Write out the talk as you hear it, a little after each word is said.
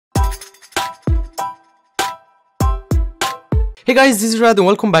Hey guys, this is Red and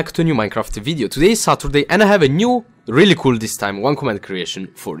welcome back to a new Minecraft video. Today is Saturday and I have a new, really cool this time, one command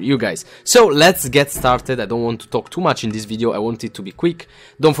creation for you guys. So let's get started. I don't want to talk too much in this video, I want it to be quick.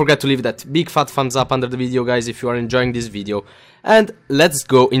 Don't forget to leave that big fat thumbs up under the video guys if you are enjoying this video. And let's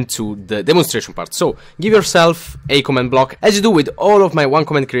go into the demonstration part. So give yourself a command block as you do with all of my one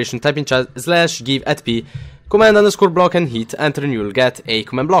command creation. Type in chat /give@p command_block and hit enter and you'll get a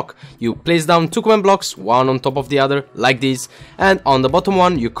command block. You place down two command blocks, one on top of the other, like this, and on the bottom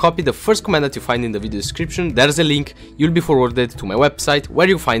one you copy the first command that you find in the video description. There's a link, you'll be forwarded to my website where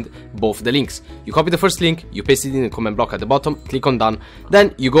you find both the links. You copy the first link, you paste it in the command block at the bottom, click on done,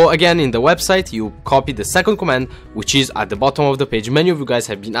 then you go again in the website, you copy the second command which is at the bottom of the page. Many of you guys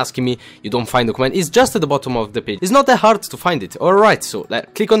have been asking me, you don't find the command, it's just at the bottom of the page. It's not that hard to find it. Alright, so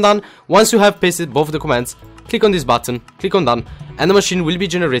click on done. Once you have pasted both the commands, click on this button, click on done, and the machine will be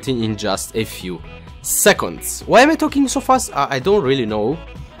generating in just a few seconds. Why am I talking so fast? I don't really know.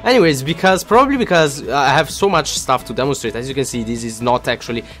 Anyways, probably because I have so much stuff to demonstrate. As you can see, this is not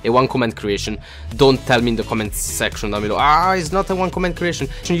actually a one command creation. Don't tell me in the comments section down below, it's not a one command creation.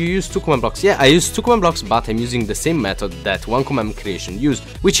 You use two command blocks. Yeah, I use two command blocks, but I'm using the same method that one command creation used,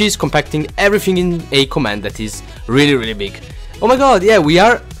 which is compacting everything in a command that is really big. Oh my god, yeah, we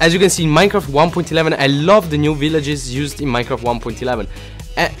are, as you can see, in Minecraft 1.11. I love the new villages used in Minecraft 1.11.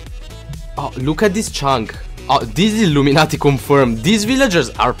 Oh, look at this chunk. Oh, this is Illuminati confirmed. These villagers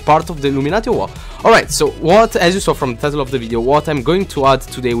are part of the Illuminati wall. Alright, so what, as you saw from the title of the video, what I'm going to add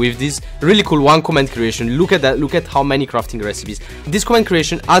today with this really cool one command creation, look at that, look at how many crafting recipes. This command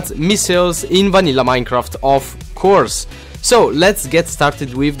creation adds missiles in vanilla Minecraft, of course. So let's get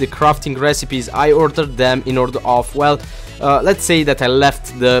started with the crafting recipes. I ordered them in order of, well, let's say that I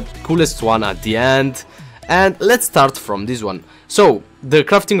left the coolest one at the end, and let's start from this one. So the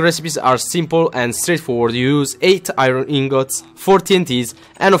crafting recipes are simple and straightforward. You use 8 iron ingots, 4 TNTs,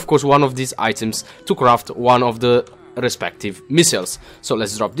 and of course one of these items to craft one of the respective missiles. So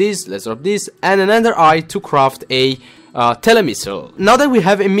let's drop this, and another eye to craft a telemissile. Now that we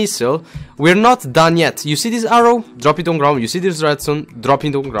have a missile, we're not done yet. You see this arrow? Drop it on ground. You see this redstone? Drop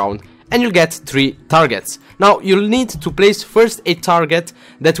it on ground. And you'll get 3 targets. Now you'll need to place first a target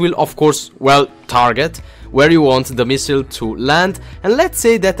that will, of course, well, target where you want the missile to land. And let's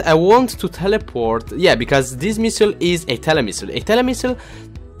say that I want to teleport, yeah, because this missile is a telemissile. A telemissile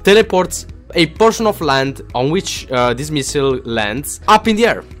teleports a portion of land on which this missile lands up in the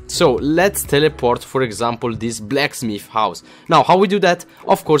air. So let's teleport, for example, this blacksmith house. Now how we do that?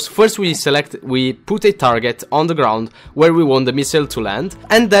 Of course, first we put a target on the ground where we want the missile to land,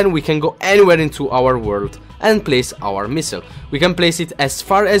 and then we can go anywhere into our world and place our missile. We can place it as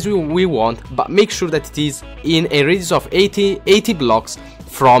far as we want, but make sure that it is in a radius of 80 blocks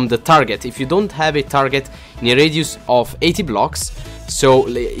from the target. If you don't have a target in a radius of 80 blocks, so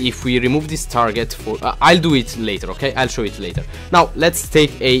if we remove this target for, I'll do it later, okay? I'll show it later. Now let's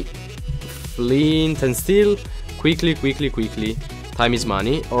take a flint and steel, quickly, time is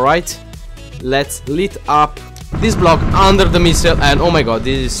money. Alright, let's lit up this block under the missile, and oh my god,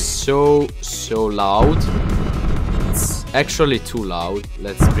 this is so loud. It's actually too loud.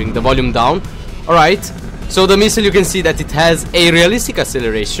 Let's bring the volume down. Alright, so the missile, you can see that it has a realistic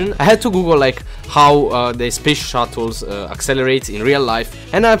acceleration. I had to Google like how the space shuttles accelerate in real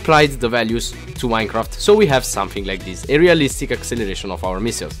life, and I applied the values to Minecraft, so we have something like this, a realistic acceleration of our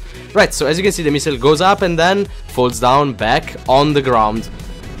missiles. Right, so as you can see, the missile goes up and then falls down back on the ground,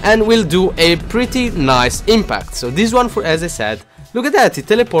 and will do a pretty nice impact. So this one, for, as I said, look at that, it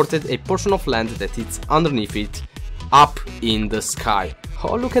teleported a portion of land that is underneath it up in the sky.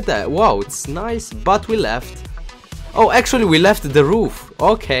 Oh, look at that. Wow, it's nice, but we left. Oh, actually, we left the roof.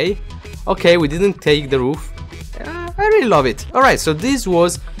 Okay, we didn't take the roof. I really love it. Alright, so this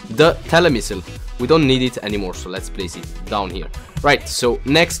was the telemissile. We don't need it anymore, so let's place it down here. Right, so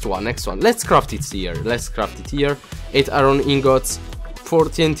next one. Let's craft it here. 8 iron ingots, 4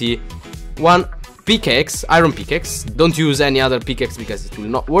 TNT, 1 pickaxe, iron pickaxe. Don't use any other pickaxe because it will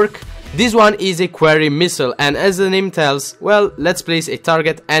not work. This one is a quarry missile, and as the name tells, well, let's place a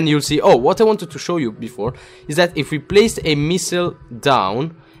target and you'll see. Oh, what I wanted to show you before is that if we place a missile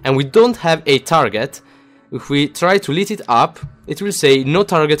down and we don't have a target, if we try to lit it up, it will say no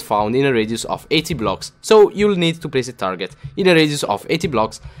target found in a radius of 80 blocks. So you'll need to place a target in a radius of 80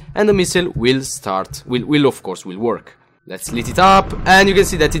 blocks and the missile will start, will of course work. Let's lit it up, and you can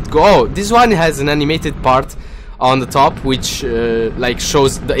see that it go. Oh, this one has an animated part on the top which like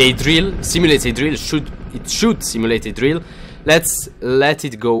shows a drill, simulates a drill. It should simulate a drill. Let's let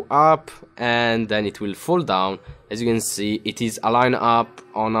it go up and then it will fall down. As you can see, it is aligned up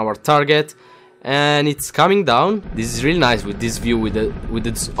on our target, and it's coming down. This is really nice with this view, with the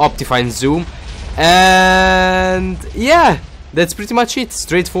optifine zoom. And yeah, that's pretty much it.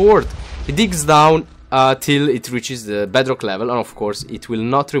 Straightforward. It digs down till it reaches the bedrock level, and of course it will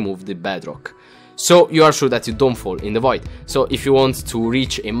not remove the bedrock, so you are sure that you don't fall in the void. So if you want to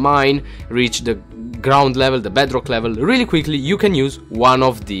reach a mine, reach the ground level, the bedrock level really quickly, you can use one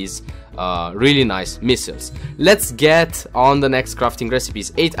of these really nice missiles. Let's get on the next crafting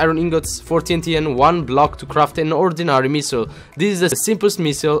recipes. 8 iron ingots, 4 TNT, and 1 block to craft an ordinary missile. This is the simplest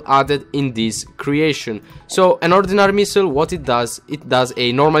missile added in this creation. So an ordinary missile, what it does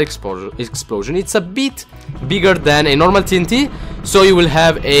a normal explosion. It's a bit bigger than a normal TNT, so you will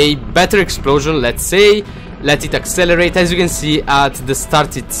have a better explosion. Let's say, let it accelerate. As you can see at the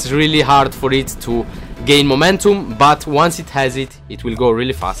start, it's really hard for it to gain momentum, but once it has it, it will go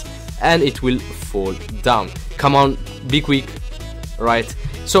really fast and it will fall down. Come on, be quick. Right,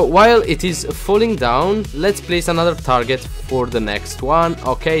 so while it is falling down, let's place another target for the next one.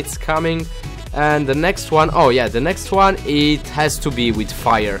 Okay, it's coming. And the next one, oh yeah, the next one, it has to be with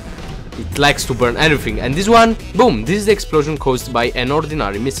fire. It likes to burn everything. And this one, boom, this is the explosion caused by an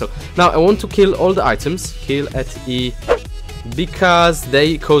ordinary missile. Now I want to kill all the items, kill at E, because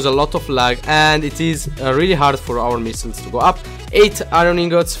they cause a lot of lag and it is really hard for our missiles to go up. 8 iron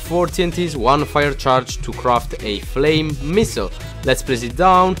ingots, 4 TNTs, 1 fire charge to craft a flame missile. Let's place it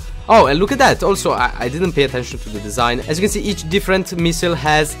down. Oh, and look at that. Also, I didn't pay attention to the design. As you can see, each different missile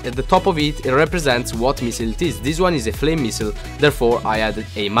has at the top of it, it represents what missile it is. This one is a flame missile, therefore I added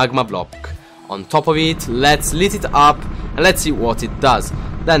a magma block on top of it. Let's lit it up and let's see what it does.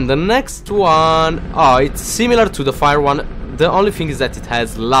 Then the next one, oh, it's similar to the fire one. The only thing is that it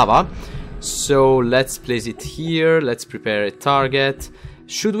has lava. So let's place it here. Let's prepare a target.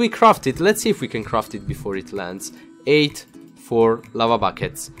 Should we craft it? Let's see if we can craft it before it lands. 8 for lava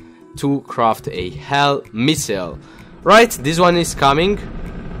buckets to craft a hell missile. Right, this one is coming.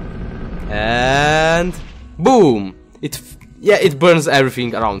 And boom! It burns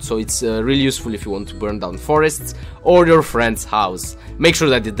everything around, so it's really useful if you want to burn down forests or your friend's house. Make sure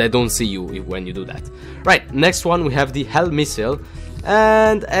that they don't see you when you do that. Right, next one we have the hell missile,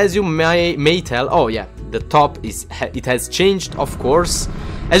 and as you may tell, oh yeah, the top is it has changed, of course.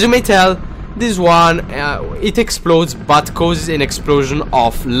 As you may tell, this one it explodes but causes an explosion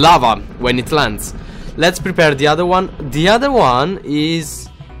of lava when it lands. Let's prepare the other one. The other one is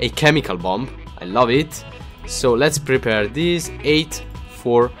a chemical bomb. I love it. So let's prepare this. 8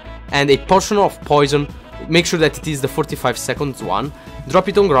 for and a portion of poison. Make sure that it is the 45 seconds one. Drop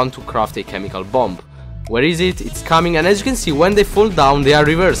it on ground to craft a chemical bomb. Where is it? It's coming, and as you can see, when they fall down they are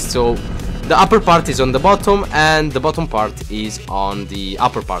reversed, so the upper part is on the bottom and the bottom part is on the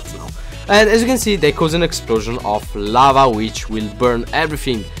upper part now. And as you can see, they cause an explosion of lava which will burn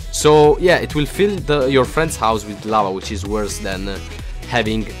everything. So yeah, it will fill your friend's house with lava, which is worse than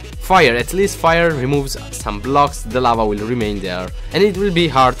having fire. At least fire removes some blocks, the lava will remain there and it will be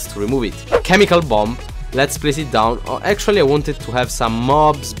hard to remove it. Chemical bomb, let's place it down. Oh, actually I wanted to have some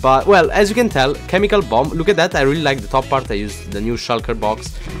mobs, but well, as you can tell, chemical bomb, look at that, I really like the top part. I used the new shulker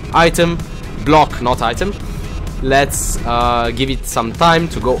box. Item, block, not item. Let's give it some time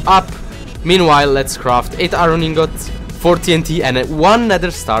to go up. Meanwhile, let's craft 8 iron ingots, 4 TNT and 1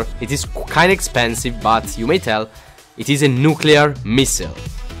 nether star. It is kinda expensive, but you may tell, it is a nuclear missile.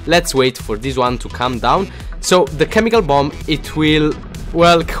 Let's wait for this one to come down. So the chemical bomb, it will,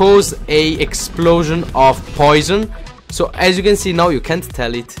 well, cause a explosion of poison. So as you can see now, you can't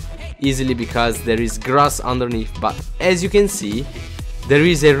tell it easily because there is grass underneath, but as you can see, there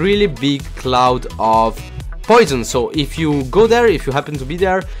is a really big cloud of poison. So if you go there, if you happen to be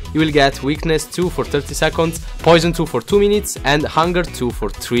there, you will get weakness 2 for 30 seconds, poison 2 for 2 minutes, and hunger 2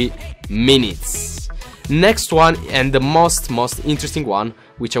 for 3 minutes. Next one, and the most interesting one,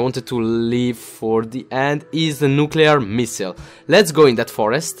 which I wanted to leave for the end, is the nuclear missile. Let's go in that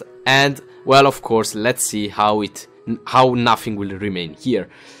forest and, well, of course, let's see how nothing will remain here.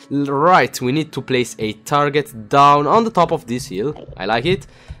 Right, we need to place a target down on the top of this hill. I like it.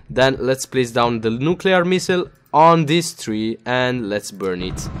 Then let's place down the nuclear missile on this tree and let's burn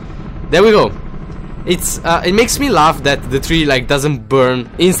it. There we go. It makes me laugh that the tree like doesn't burn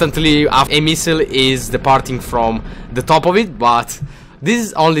instantly after a missile is departing from the top of it, but this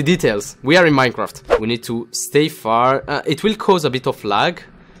is only details. We are in Minecraft. We need to stay far. It will cause a bit of lag.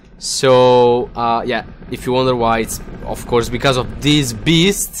 So yeah, if you wonder why, it's of course because of this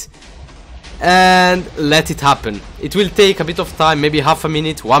beast. And let it happen. It will take a bit of time, maybe half a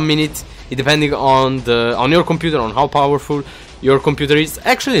minute, 1 minute, depending on your computer, on how powerful your computer is.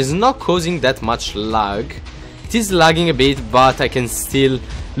 Actually, it's not causing that much lag. It is lagging a bit, but I can still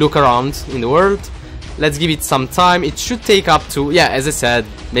look around in the world. Let's give it some time. It should take up to, yeah, as I said,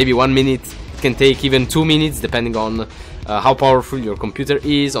 maybe 1 minute. It can take even 2 minutes depending on how powerful your computer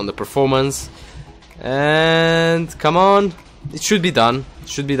is, on the performance. And come on, it should be done. It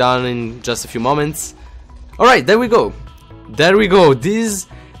should be done in just a few moments. Alright, there we go. There we go.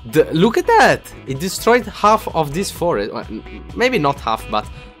 Look at that. It destroyed half of this forest. Well, maybe not half, but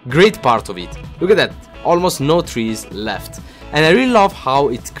great part of it. Look at that. Almost no trees left. And I really love how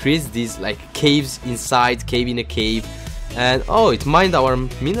it creates these like caves inside, cave in a cave. And oh, it mined our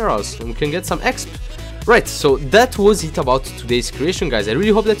minerals and we can get some exp. Right, so that was it about today's creation, guys. I really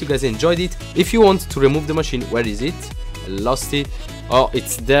hope that you guys enjoyed it. If you want to remove the machine, where is it? I lost it. Oh,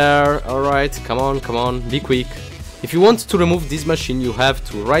 it's there. Alright, come on, be quick. If you want to remove this machine, you have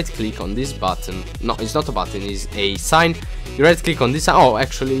to right click on this button. No, it's not a button, it's a sign. You right click on this. Oh,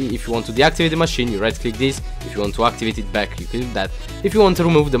 actually, if you want to deactivate the machine, you right click this. If you want to activate it back, you click that. If you want to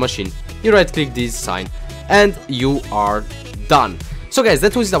remove the machine, you right click this sign. And you are done. So guys,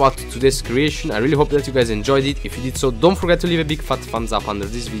 that was it about today's creation. I really hope that you guys enjoyed it. If you did so, don't forget to leave a big fat thumbs up under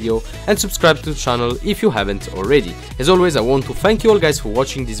this video and subscribe to the channel if you haven't already. As always, I want to thank you all guys for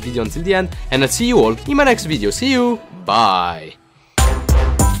watching this video until the end, and I'll see you all in my next video. See you, bye!